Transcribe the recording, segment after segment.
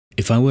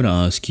If I were to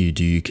ask you,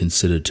 do you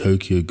consider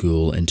Tokyo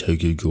Ghoul and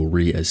Tokyo Ghoul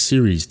Re as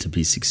series to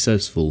be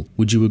successful,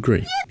 would you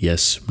agree?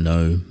 Yes,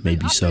 no,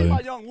 maybe so.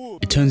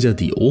 It turns out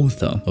the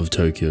author of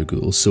Tokyo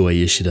Ghoul, Sue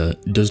Ishida,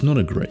 does not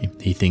agree.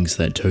 He thinks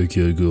that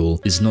Tokyo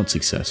Ghoul is not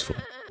successful.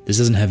 This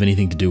doesn't have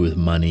anything to do with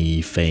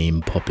money,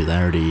 fame,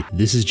 popularity.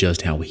 This is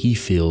just how he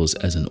feels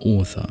as an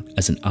author,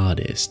 as an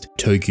artist.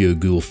 Tokyo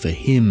Ghoul for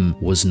him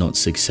was not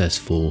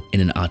successful in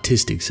an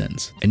artistic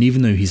sense. And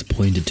even though he's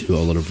pointed to a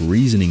lot of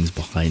reasonings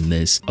behind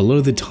this, a lot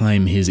of the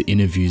time his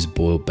interviews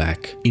boil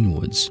back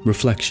inwards.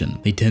 Reflection.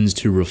 He tends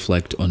to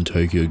reflect on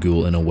Tokyo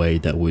Ghoul in a way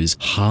that was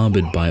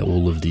harbored by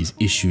all of these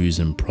issues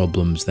and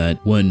problems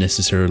that weren't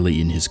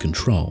necessarily in his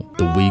control.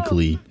 The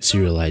weekly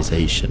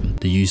serialization,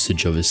 the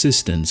usage of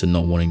assistants and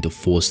not wanting to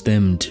force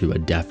them to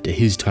adapt to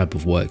his type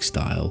of work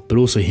style, but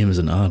also him as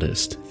an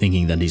artist,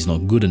 thinking that he's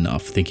not good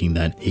enough, thinking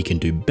that he can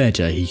do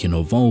better, he can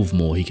evolve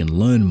more, he can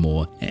learn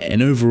more,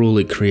 and overall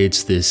it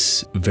creates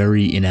this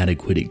very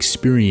inadequate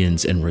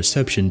experience and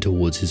reception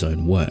towards his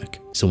own work.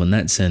 So in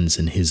that sense,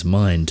 in his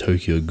mind,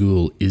 Tokyo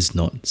Ghoul is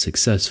not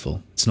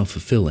successful. It's not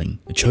fulfilling.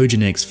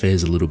 Chojin X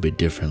fares a little bit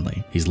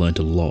differently. He's learned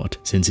a lot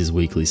since his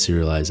weekly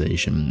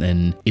serialization,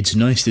 and it's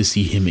nice to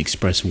see him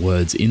express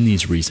words in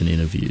these recent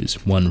interviews,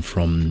 one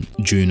from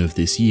June of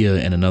this year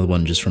and another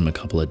one just from a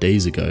couple of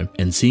days ago,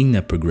 and seeing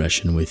that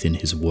progression within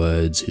his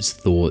words, his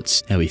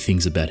thoughts, how he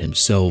thinks about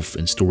himself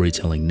and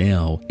storytelling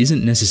now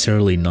isn't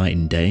necessarily night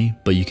and day,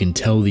 but you can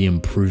tell the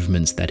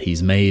improvements that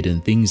he's made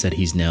and things that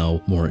he's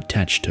now more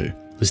attached to.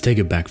 Let's take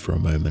it back for a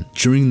moment.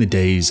 During the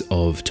days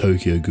of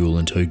Tokyo Ghoul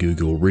and Tokyo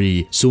Ghoul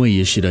Re, Sue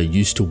Ishida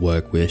used to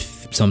work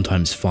with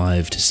sometimes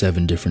 5 to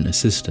 7 different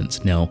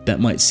assistants. Now, that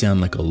might sound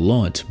like a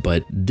lot,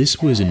 but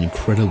this was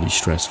incredibly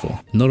stressful.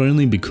 Not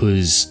only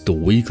because the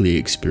weekly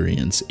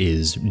experience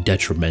is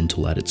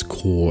detrimental at its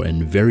core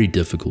and very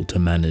difficult to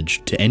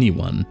manage to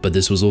anyone, but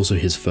this was also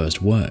his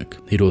first work.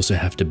 He'd also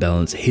have to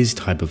balance his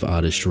type of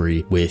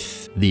artistry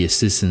with the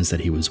assistants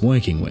that he was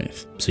working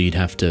with. So you'd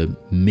have to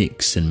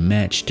mix and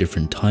match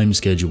different time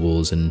schedules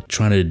and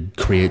try to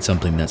create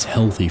something that's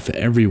healthy for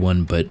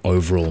everyone, but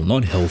overall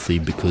not healthy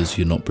because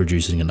you're not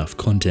producing enough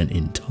content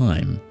in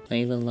time.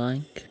 Leave a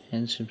like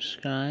and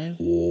subscribe.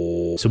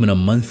 So in a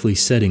monthly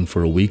setting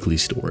for a weekly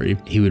story,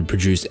 he would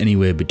produce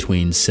anywhere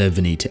between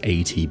 70 to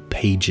 80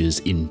 pages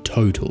in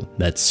total.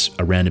 That's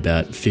around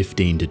about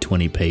 15 to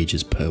 20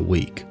 pages per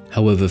week.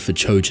 However, for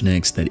Chojin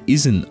X that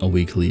isn't a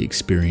weekly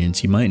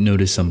experience, you might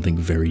notice something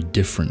very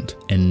different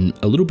and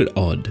a little bit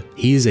odd.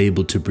 He is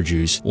able to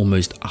produce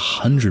almost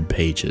 100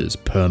 pages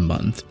per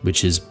month,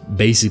 which is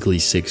basically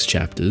 6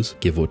 chapters,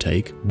 give or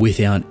take,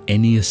 without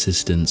any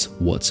assistance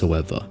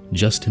whatsoever,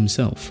 just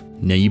himself.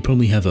 Now you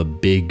probably have a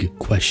big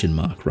question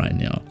mark right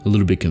now, a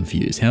little bit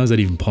confused. How is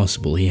that even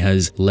possible? He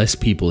has less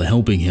people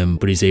helping him,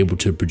 but he's able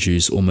to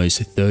produce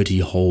almost 30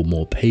 whole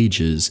more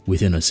pages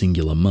within a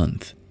singular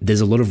month.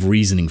 There's a lot of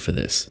reasoning for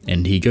this,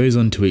 and he goes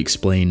on to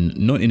explain,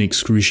 not in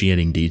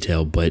excruciating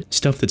detail, but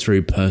stuff that's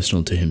very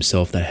personal to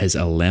himself that has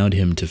allowed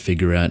him to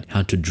figure out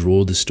how to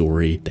draw the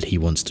story that he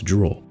wants to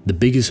draw. The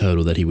biggest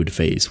hurdle that he would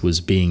face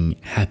was being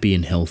happy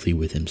and healthy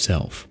with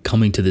himself,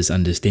 coming to this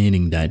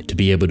understanding that to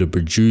be able to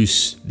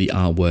produce the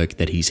artwork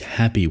that he's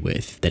happy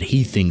with, that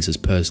he thinks is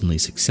personally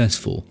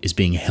successful, is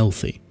being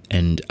healthy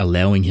and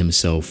allowing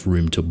himself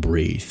room to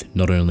breathe,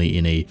 not only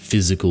in a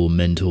physical,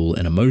 mental,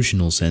 and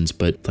emotional sense,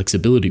 but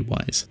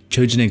flexibility-wise.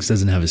 Chojin X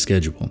doesn't have a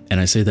schedule, and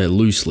I say that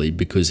loosely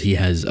because he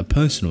has a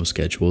personal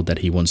schedule that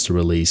he wants to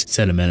release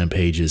set amount of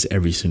pages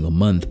every single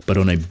month, but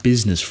on a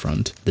business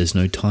front, there's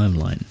no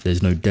timeline,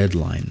 there's no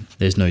deadline,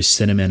 there's no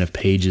set amount of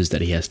pages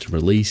that he has to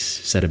release,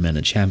 set amount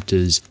of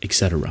chapters,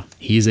 etc.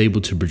 He is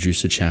able to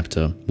produce a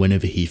chapter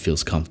whenever he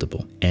feels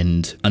comfortable,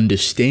 and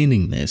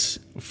understanding this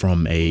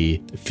from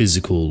a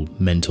physical,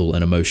 mental,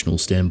 and emotional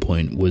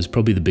standpoint was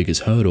probably the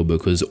biggest hurdle,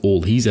 because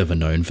all he's ever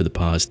known for the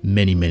past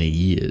many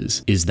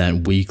years is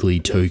that weekly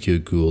Tokyo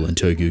Ghoul and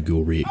Tokyo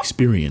Ghoul Re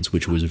experience,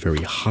 which was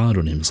very hard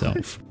on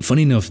himself.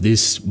 Funny enough,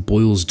 this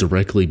boils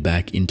directly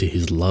back into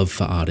his love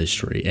for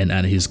artistry, and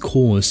at his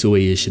core, Sue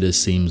Ishida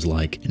seems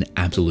like an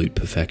absolute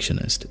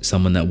perfectionist,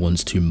 someone that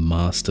wants to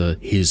master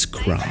his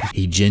craft.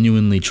 He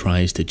genuinely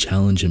tries to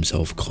challenge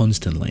himself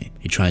constantly.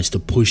 He tries to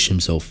push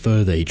himself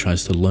further, he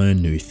tries to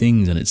learn new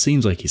things, and it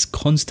seems like he's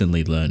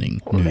constantly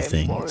learning new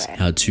things,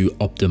 how to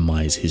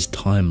optimize his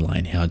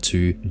timeline, how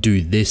to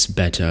do this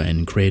better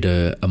and create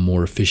a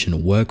more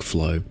efficient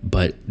workflow.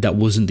 But that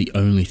wasn't the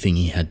only thing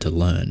he had to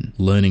learn.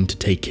 Learning to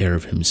take care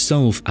of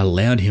himself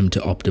allowed him to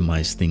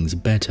optimize things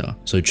better.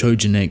 So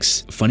Chojin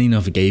X, funny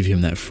enough, gave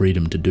him that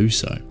freedom to do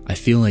so. I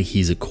feel like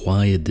he's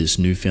acquired this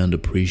newfound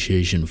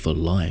appreciation for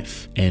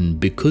life, and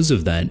because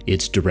of that,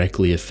 it's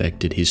directly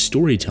affected his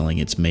storytelling.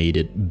 It's made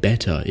it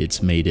better,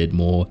 it's made it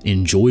more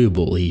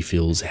enjoyable. He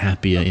feels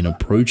happier in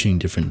approaching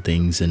different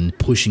things and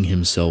pushing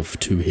himself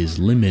to his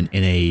limit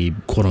in a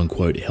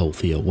quote-unquote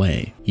healthier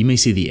way. You may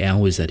see the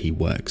hours that he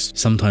works,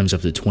 sometimes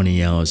up to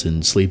 20 hours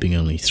and sleeping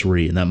only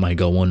 3, and that might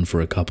go on for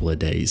a couple of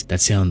days.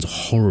 That sounds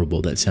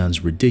horrible, that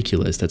sounds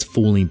ridiculous, that's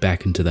falling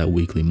back into that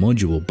weekly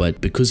module,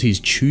 but because he's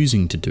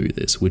choosing to do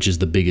this, which is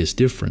the biggest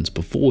difference,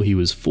 before he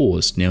was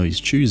forced, now he's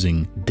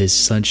choosing, there's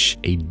such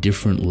a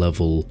different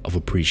level of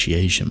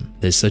appreciation.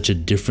 There's such a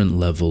different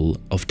level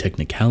of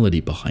technicality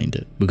behind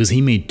it, because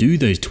he may do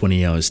those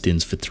 20-hour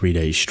stints for 3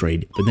 days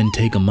straight, but then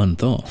take a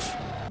month off.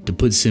 To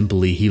put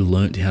simply, he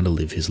learned how to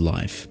live his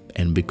life,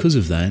 and because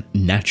of that,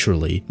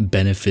 naturally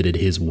benefited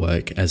his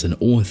work as an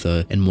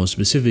author and more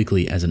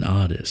specifically as an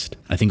artist.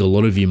 I think a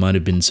lot of you might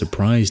have been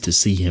surprised to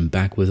see him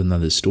back with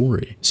another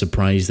story,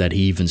 surprised that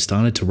he even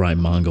started to write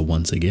manga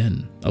once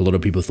again. A lot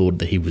of people thought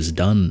that he was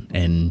done,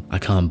 and I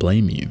can't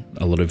blame you.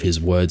 A lot of his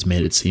words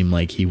made it seem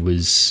like he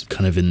was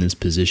kind of in this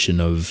position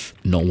of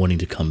not wanting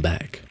to come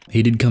back.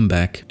 He did come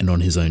back, and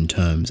on his own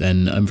terms,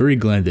 and I'm very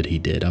glad that he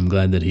did. I'm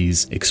glad that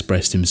he's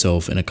expressed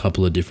himself in a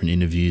couple of different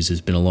interviews, has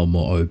been a lot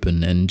more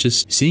open, and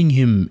just seeing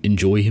him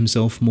enjoy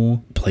himself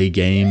more, play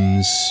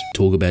games,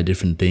 talk about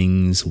different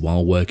things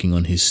while working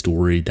on his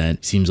story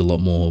that seems a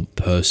lot more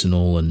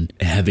personal, and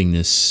having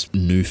this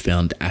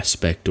newfound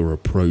aspect or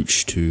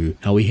approach to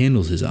how he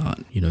handles his art,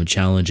 you know,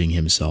 challenging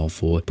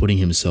himself or putting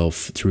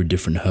himself through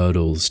different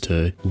hurdles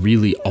to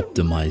really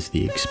optimize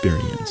the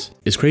experience.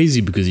 It's crazy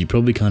because you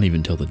probably can't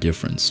even tell the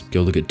difference.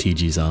 Go look at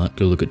TG's art,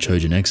 go look at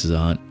Chojin X's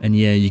art, and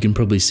yeah, you can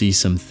probably see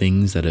some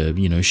things that are,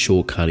 you know,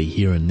 shortcutty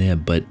here and there,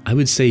 but I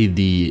would say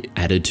the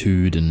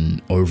attitude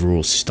and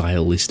overall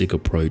stylistic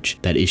approach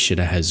that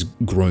Ishida has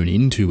grown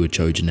into with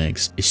Chojin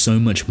X is so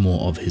much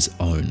more of his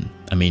own.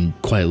 I mean,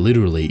 quite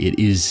literally, it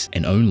is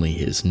and only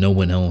his. No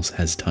one else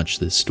has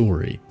touched this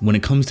story. When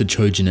it comes to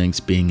Chojin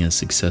X being as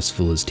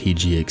successful as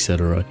TG,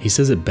 etc., he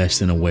says it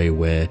best in a way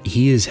where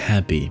he is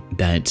happy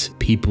that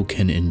people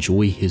can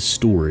enjoy his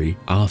story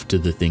after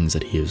the things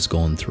that he has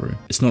gone through.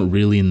 It's not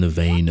really in the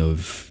vein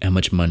of how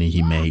much money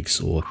he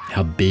makes or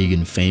how big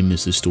and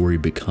famous the story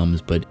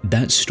becomes, but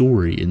that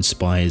story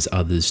inspires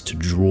others to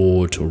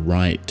draw, to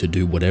write, to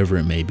do whatever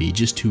it may be,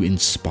 just to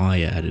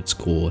inspire at its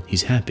core.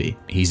 He's happy.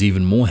 He's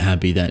even more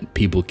happy that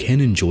people can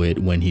enjoy it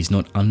when he's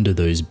not under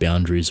those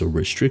boundaries or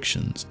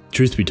restrictions.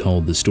 Truth be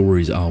told, the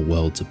stories are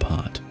worlds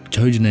apart.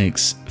 Chojin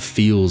X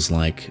feels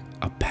like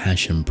a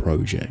passion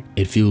project.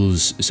 It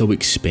feels so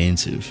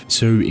expansive,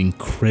 so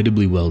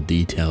incredibly well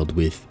detailed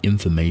with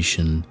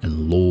information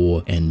and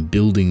lore and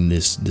building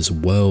this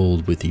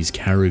world with these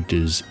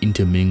characters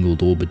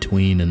intermingled all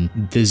between, and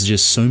there's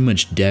just so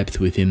much depth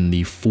within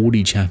the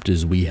 40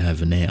 chapters we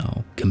have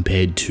now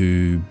compared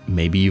to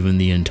maybe even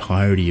the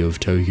entirety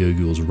of Tokyo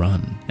Ghoul's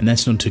run. And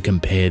that's not to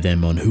compare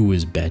them on who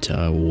is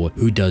better or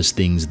who does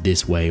things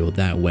this way or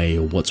that way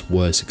or what's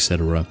worse,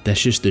 etc.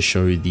 That's just to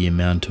show the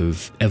amount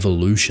of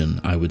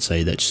evolution, I would say,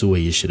 that Sue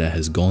Ishida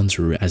has gone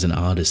through as an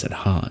artist at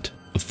heart.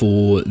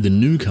 For the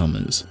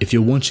newcomers, if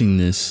you're watching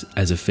this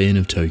as a fan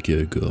of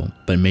Tokyo Ghoul,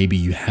 but maybe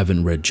you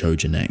haven't read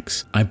Chojin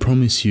X, I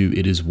promise you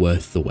it is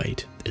worth the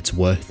wait. It's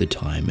worth the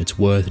time. It's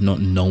worth not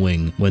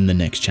knowing when the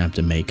next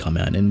chapter may come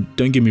out. And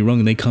don't get me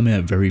wrong, they come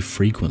out very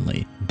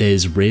frequently.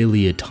 There's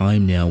rarely a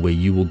time now where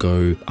you will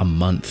go a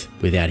month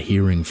without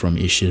hearing from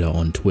Ishida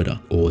on Twitter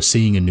or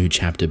seeing a new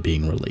chapter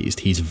being released.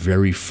 He's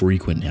very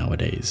frequent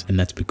nowadays, and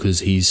that's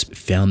because he's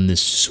found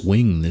this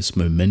swing, this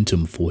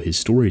momentum for his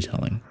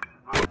storytelling.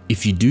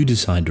 If you do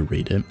decide to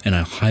read it, and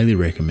I highly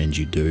recommend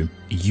you do,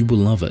 you will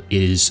love it.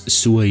 It is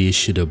Sue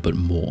Ishida but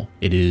more.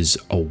 It is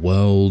a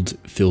world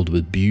filled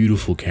with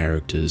beautiful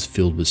characters,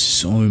 filled with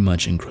so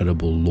much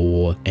incredible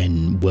lore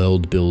and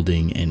world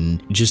building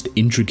and just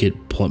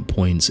intricate plot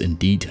points and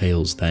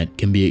details that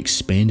can be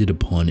expanded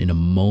upon in a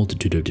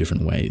multitude of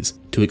different ways.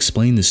 To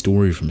explain the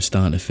story from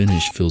start to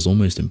finish feels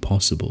almost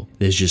impossible.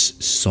 There's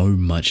just so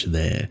much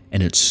there,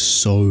 and it's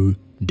so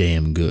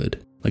damn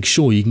good. Like,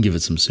 sure, you can give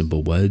it some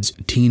simple words.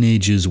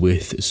 Teenagers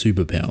with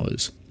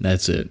superpowers.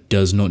 That's it.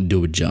 Does not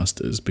do it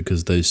justice,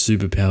 because those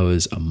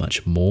superpowers are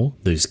much more,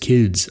 those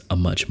kids are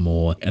much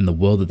more, and the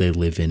world that they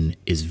live in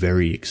is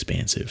very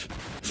expansive.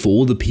 For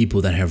all the people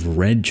that have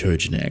read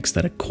Chojin X,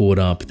 that are caught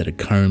up, that are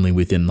currently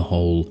within the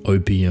whole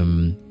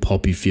opium,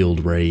 poppy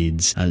field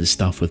raids, and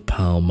stuff with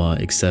Palma,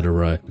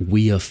 etc.,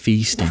 we are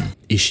feasting.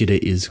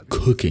 Ishida is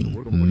cooking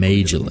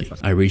majorly.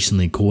 I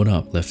recently caught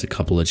up, left a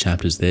couple of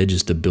chapters there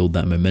just to build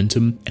that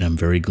momentum, and I'm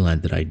very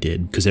glad that I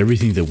did, because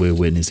everything that we're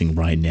witnessing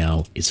right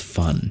now is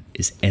fun,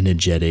 is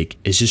energetic,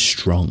 is just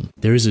strong.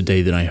 There is a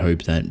day that I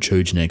hope that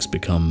Chojin X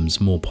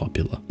becomes more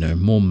popular,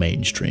 more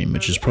mainstream,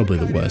 which is probably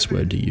the worst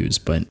word to use,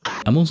 but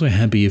I'm also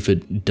happy if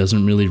it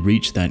doesn't really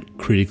reach that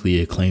critically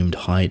acclaimed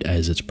height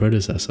as its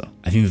predecessor.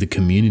 I think the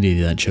community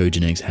that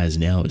Chojin X has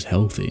now is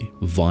healthy,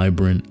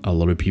 vibrant. A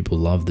lot of people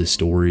love the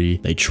story.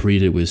 They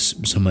treat it with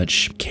so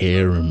much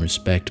care and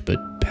respect,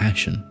 but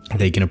passion.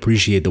 They can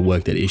appreciate the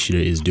work that Ishida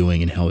is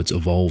doing and how it's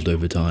evolved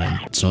over time.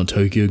 It's not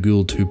Tokyo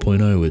Ghoul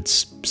 2.0,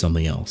 it's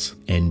something else.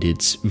 And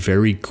it's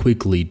very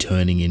quickly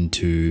turning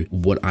into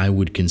what I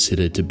would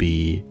consider to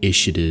be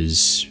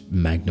Ishida's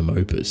magnum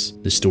opus.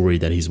 The story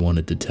that he's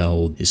wanted to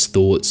tell, his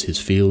thoughts, his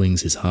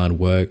feelings, his hard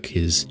work,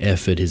 his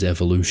effort, his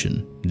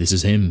evolution. This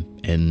is him.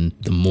 And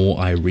the more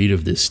I read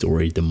of this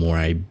story, the more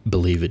I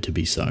believe it to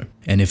be so.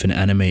 And if an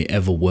anime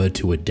ever were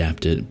to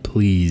adapt it,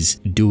 please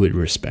do it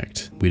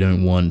respect. We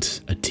don't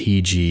want a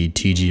TG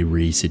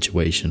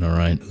situation,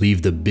 alright?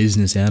 Leave the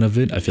business out of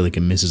it. I feel like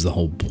it misses the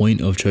whole point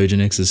of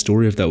Choujin X's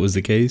story if that was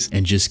the case,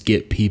 and just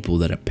get people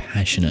that are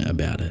passionate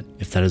about it.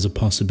 If that is a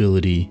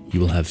possibility, you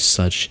will have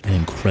such an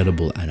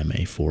incredible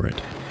anime for it.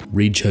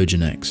 Read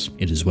Choujin X.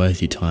 It is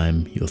worth your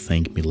time. You'll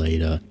thank me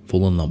later.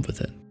 Fall in love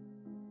with it.